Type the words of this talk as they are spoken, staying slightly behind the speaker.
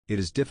it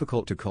is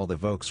difficult to call the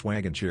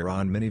Volkswagen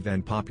Sharan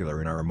minivan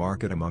popular in our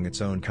market among its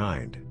own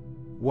kind.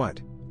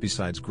 What,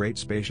 besides great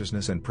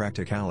spaciousness and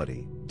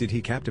practicality, did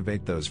he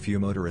captivate those few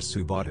motorists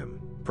who bought him?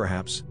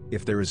 Perhaps,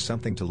 if there is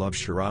something to love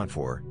Sharan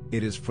for,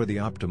 it is for the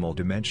optimal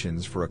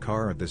dimensions for a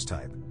car of this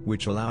type,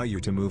 which allow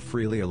you to move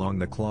freely along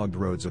the clogged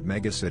roads of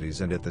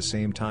megacities and at the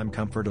same time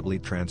comfortably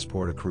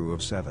transport a crew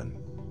of 7.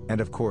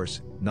 And of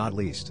course, not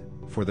least,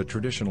 for the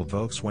traditional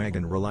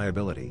Volkswagen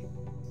reliability.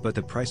 But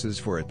the prices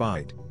for it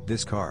bite.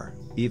 This car,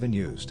 even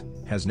used,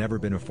 has never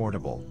been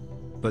affordable.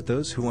 But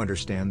those who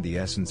understand the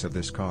essence of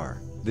this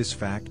car, this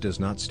fact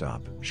does not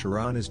stop.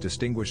 Sharan is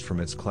distinguished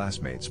from its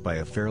classmates by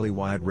a fairly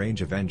wide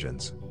range of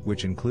engines,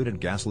 which included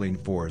gasoline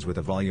 4s with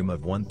a volume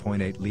of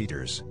 1.8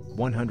 liters,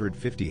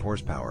 150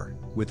 horsepower,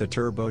 with a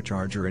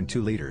turbocharger and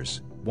 2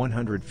 liters,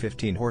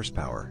 115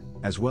 horsepower,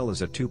 as well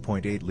as a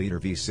 2.8-liter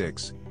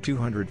V6,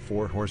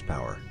 204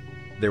 horsepower.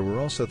 There were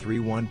also 3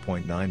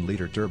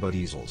 1.9-liter turbo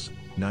diesels,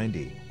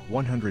 90,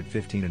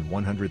 115 and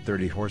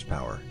 130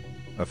 horsepower.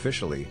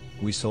 Officially,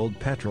 we sold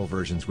petrol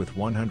versions with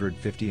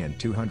 150 and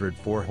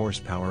 204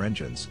 horsepower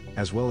engines,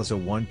 as well as a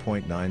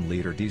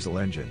 1.9-liter diesel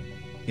engine.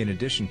 In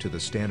addition to the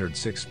standard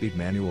 6-speed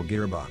manual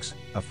gearbox,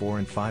 a 4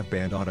 and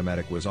 5-band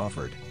automatic was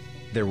offered.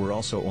 There were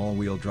also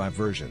all-wheel drive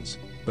versions,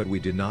 but we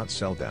did not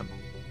sell them.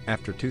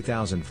 After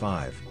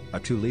 2005, a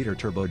 2-liter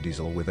turbo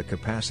diesel with a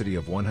capacity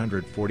of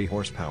 140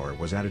 horsepower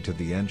was added to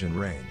the engine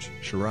range.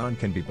 Sharan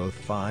can be both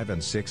 5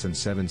 and 6 and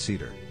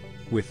 7-seater.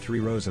 With 3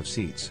 rows of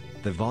seats,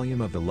 the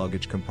volume of the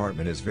luggage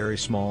compartment is very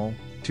small,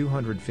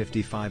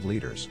 255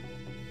 liters.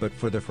 But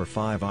for the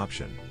 4-5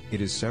 option,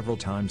 it is several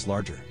times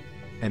larger.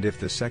 And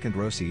if the second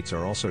row seats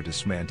are also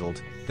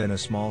dismantled, then a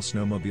small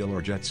snowmobile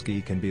or jet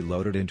ski can be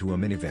loaded into a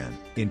minivan.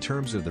 In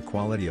terms of the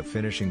quality of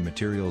finishing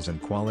materials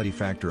and quality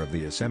factor of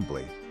the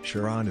assembly,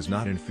 Sharan is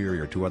not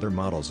inferior to other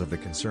models of the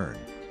concern.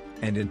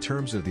 And in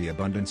terms of the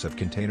abundance of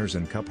containers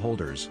and cup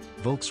holders,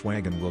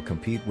 Volkswagen will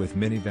compete with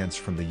minivans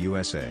from the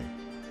USA.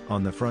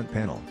 On the front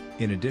panel,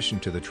 in addition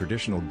to the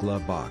traditional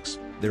glove box,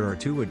 there are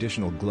 2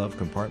 additional glove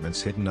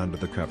compartments hidden under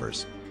the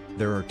covers.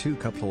 There are 2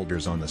 cup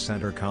holders on the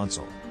center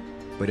console.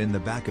 But in the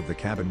back of the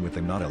cabin with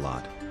them not a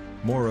lot.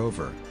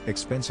 Moreover,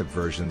 expensive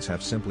versions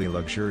have simply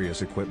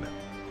luxurious equipment.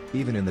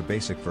 Even in the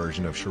basic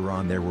version of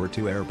Sharan there were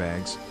 2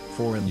 airbags,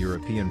 4 in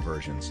European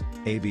versions,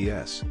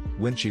 ABS,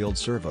 windshield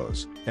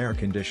servos, air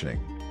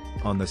conditioning.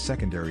 On the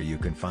secondary you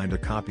can find a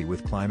copy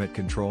with climate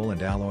control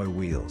and alloy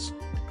wheels.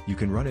 You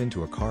can run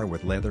into a car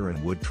with leather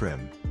and wood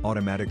trim,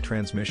 automatic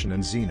transmission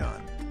and xenon.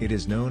 It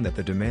is known that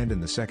the demand in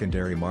the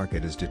secondary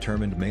market is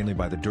determined mainly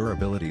by the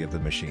durability of the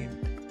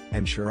machine.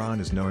 And Sharan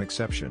is no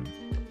exception.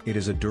 It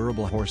is a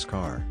durable horse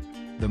car.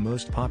 The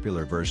most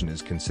popular version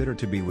is considered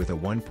to be with a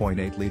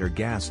 1.8-liter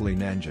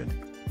gasoline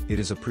engine. It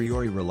is a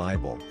priori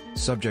reliable,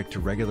 subject to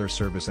regular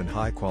service and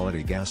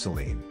high-quality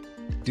gasoline.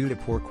 Due to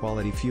poor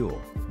quality fuel,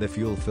 the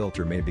fuel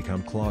filter may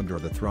become clogged or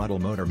the throttle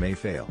motor may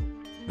fail.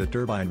 The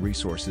turbine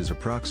resource is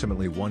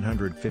approximately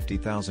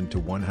 150,000 to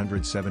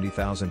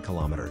 170,000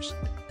 kilometers.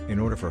 In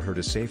order for her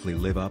to safely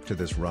live up to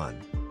this run,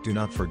 do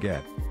not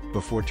forget,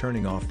 before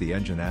turning off the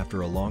engine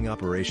after a long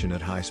operation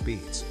at high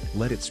speeds,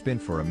 let it spin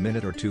for a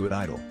minute or 2 at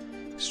idle.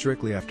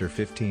 Strictly after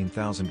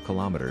 15,000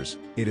 kilometers,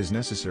 it is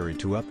necessary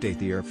to update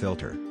the air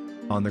filter.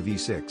 On the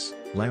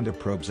V6, lambda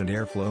probes and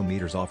airflow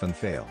meters often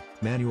fail.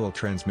 Manual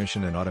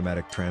transmission and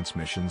automatic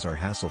transmissions are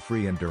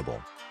hassle-free and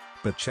durable.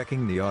 But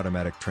checking the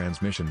automatic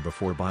transmission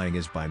before buying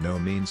is by no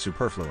means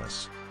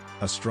superfluous.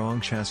 A strong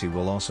chassis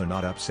will also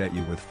not upset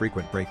you with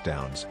frequent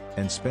breakdowns,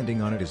 and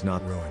spending on it is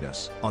not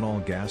ruinous. On all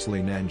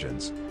gasoline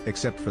engines,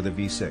 except for the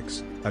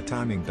V6, a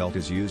timing belt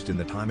is used in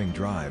the timing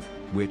drive,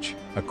 which,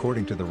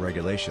 according to the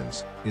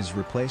regulations, is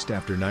replaced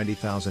after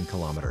 90,000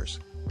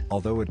 kilometers.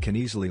 Although it can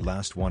easily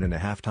last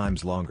 1.5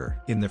 times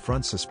longer. In the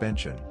front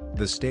suspension,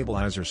 the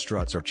stabilizer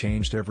struts are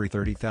changed every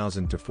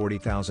 30,000 to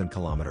 40,000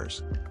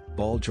 kilometers.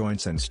 Ball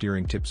joints and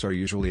steering tips are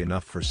usually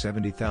enough for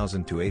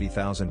 70,000 to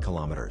 80,000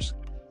 kilometers.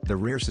 The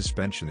rear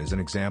suspension is an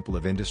example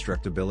of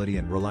indestructibility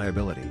and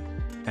reliability.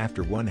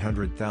 After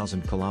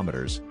 100,000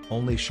 kilometers,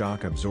 only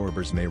shock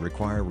absorbers may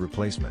require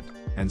replacement,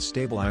 and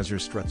stabilizer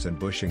struts and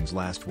bushings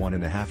last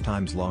 1.5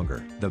 times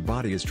longer. The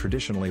body is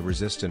traditionally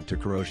resistant to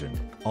corrosion.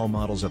 All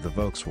models of the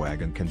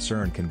Volkswagen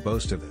concern can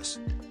boast of this.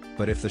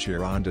 But if the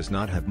Sharan does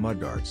not have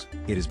mudguards,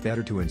 it is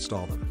better to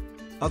install them.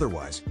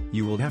 Otherwise,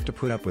 you will have to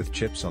put up with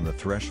chips on the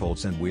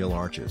thresholds and wheel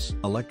arches.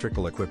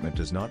 Electrical equipment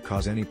does not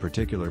cause any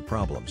particular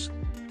problems,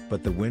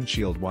 but the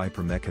windshield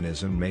wiper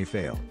mechanism may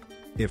fail.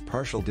 If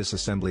partial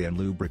disassembly and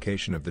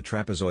lubrication of the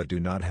trapezoid do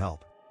not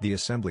help, the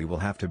assembly will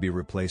have to be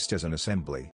replaced as an assembly.